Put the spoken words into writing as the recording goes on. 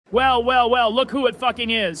Well, well, well, look who it fucking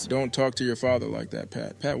is. Don't talk to your father like that,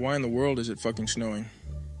 Pat. Pat, why in the world is it fucking snowing?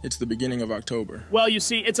 It's the beginning of October. Well, you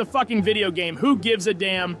see, it's a fucking video game. Who gives a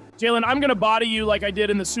damn? Jalen, I'm gonna body you like I did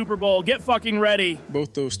in the Super Bowl. Get fucking ready.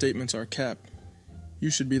 Both those statements are cap. You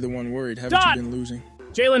should be the one worried. Haven't you been losing?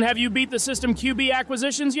 Jalen, have you beat the system QB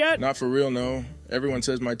acquisitions yet? Not for real, no. Everyone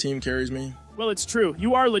says my team carries me. Well, it's true.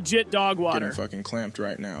 You are legit dog water. Getting fucking clamped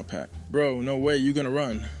right now, Pat. Bro, no way you gonna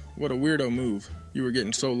run. What a weirdo move. You were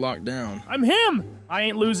getting so locked down. I'm him! I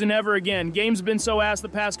ain't losing ever again. Game's been so ass the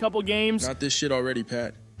past couple games. Not this shit already,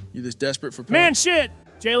 Pat. You this desperate for points? Man, shit!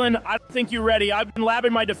 Jalen, I don't think you're ready. I've been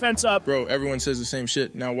labbing my defense up. Bro, everyone says the same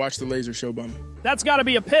shit. Now watch the laser show, bum. That's gotta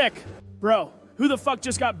be a pick. Bro, who the fuck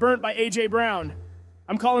just got burnt by A.J. Brown?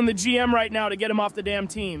 I'm calling the GM right now to get him off the damn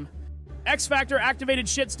team. X-Factor activated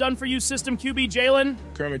shit's done for you, system QB Jalen.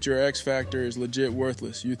 Kermit, your X-Factor is legit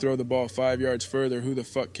worthless. You throw the ball 5 yards further, who the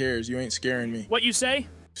fuck cares? You ain't scaring me. What you say?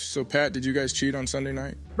 So, Pat, did you guys cheat on Sunday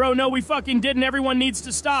night? Bro, no, we fucking didn't. Everyone needs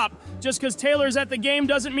to stop. Just because Taylor's at the game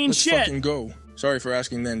doesn't mean shit. Let's fucking go. Sorry for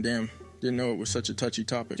asking then, damn. Didn't know it was such a touchy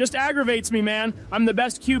topic. Just aggravates me, man. I'm the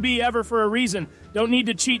best QB ever for a reason. Don't need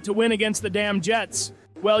to cheat to win against the damn Jets.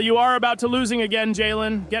 Well, you are about to losing again,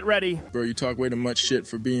 Jalen. Get ready. Bro, you talk way too much shit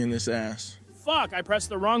for being this ass. Fuck, I pressed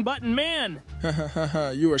the wrong button, man. Ha ha ha ha,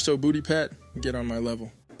 you are so booty, Pat. Get on my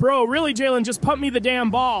level. Bro, really, Jalen, just pump me the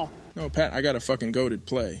damn ball. No, Pat, I got a fucking goated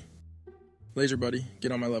play. Laser buddy,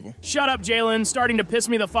 get on my level. Shut up, Jalen. Starting to piss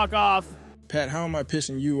me the fuck off. Pat, how am I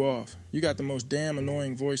pissing you off? You got the most damn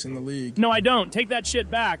annoying voice in the league. No, I don't. Take that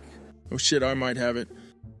shit back. Oh shit, I might have it.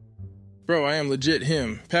 Bro, I am legit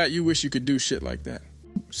him. Pat, you wish you could do shit like that.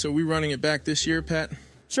 So we running it back this year, Pat?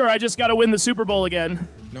 Sure, I just gotta win the Super Bowl again.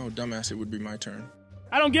 No, dumbass, it would be my turn.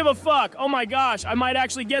 I don't give a fuck. Oh my gosh, I might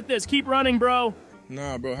actually get this. Keep running, bro.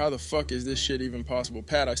 Nah, bro, how the fuck is this shit even possible?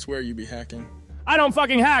 Pat, I swear you be hacking. I don't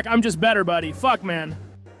fucking hack. I'm just better, buddy. Fuck, man.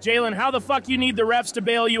 Jalen, how the fuck you need the refs to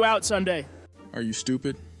bail you out Sunday? Are you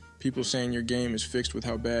stupid? People saying your game is fixed with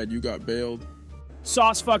how bad you got bailed.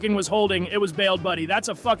 Sauce fucking was holding. It was bailed, buddy. That's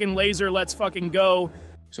a fucking laser. Let's fucking go.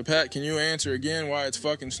 So, Pat, can you answer again why it's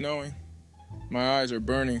fucking snowing? My eyes are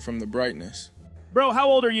burning from the brightness. Bro, how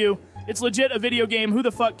old are you? It's legit a video game. Who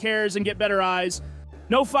the fuck cares and get better eyes?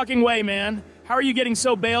 No fucking way, man. How are you getting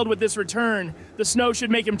so bailed with this return? The snow should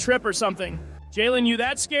make him trip or something. Jalen, you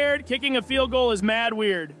that scared? Kicking a field goal is mad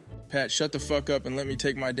weird. Pat, shut the fuck up and let me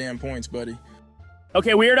take my damn points, buddy.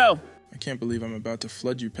 Okay, weirdo. I can't believe I'm about to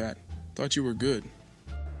flood you, Pat. Thought you were good.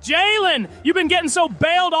 Jalen! You've been getting so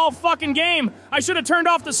bailed all fucking game. I should have turned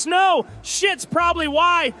off the snow. Shit's probably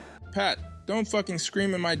why. Pat, don't fucking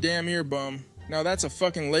scream in my damn ear, bum. Now that's a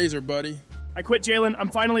fucking laser, buddy. I quit, Jalen. I'm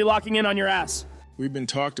finally locking in on your ass. We've been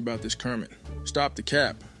talked about this, Kermit. Stop the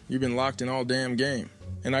cap. You've been locked in all damn game.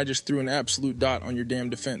 And I just threw an absolute dot on your damn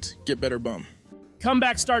defense. Get better, bum.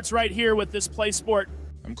 Comeback starts right here with this play sport.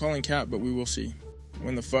 I'm calling cap, but we will see.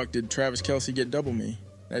 When the fuck did Travis Kelce get double me?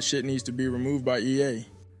 That shit needs to be removed by EA.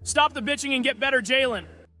 Stop the bitching and get better, Jalen.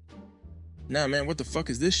 Nah, man, what the fuck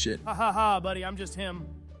is this shit? Ha ha ha, buddy, I'm just him.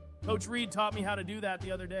 Coach Reed taught me how to do that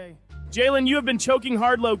the other day. Jalen, you have been choking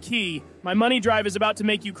hard low-key. My money drive is about to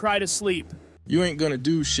make you cry to sleep. You ain't gonna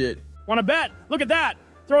do shit. Wanna bet? Look at that!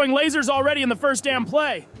 Throwing lasers already in the first damn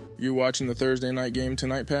play. You watching the Thursday night game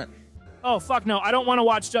tonight, Pat? Oh, fuck no. I don't want to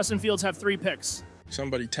watch Justin Fields have 3 picks.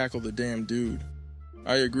 Somebody tackle the damn dude.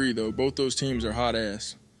 I agree, though. Both those teams are hot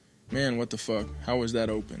ass. Man, what the fuck? How was that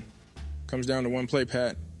open? Comes down to one play,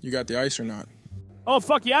 Pat. You got the ice or not? Oh,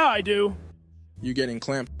 fuck yeah, I do. You getting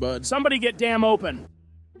clamped, bud? Somebody get damn open.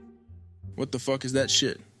 What the fuck is that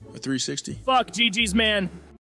shit? A 360? Fuck, GG's, man.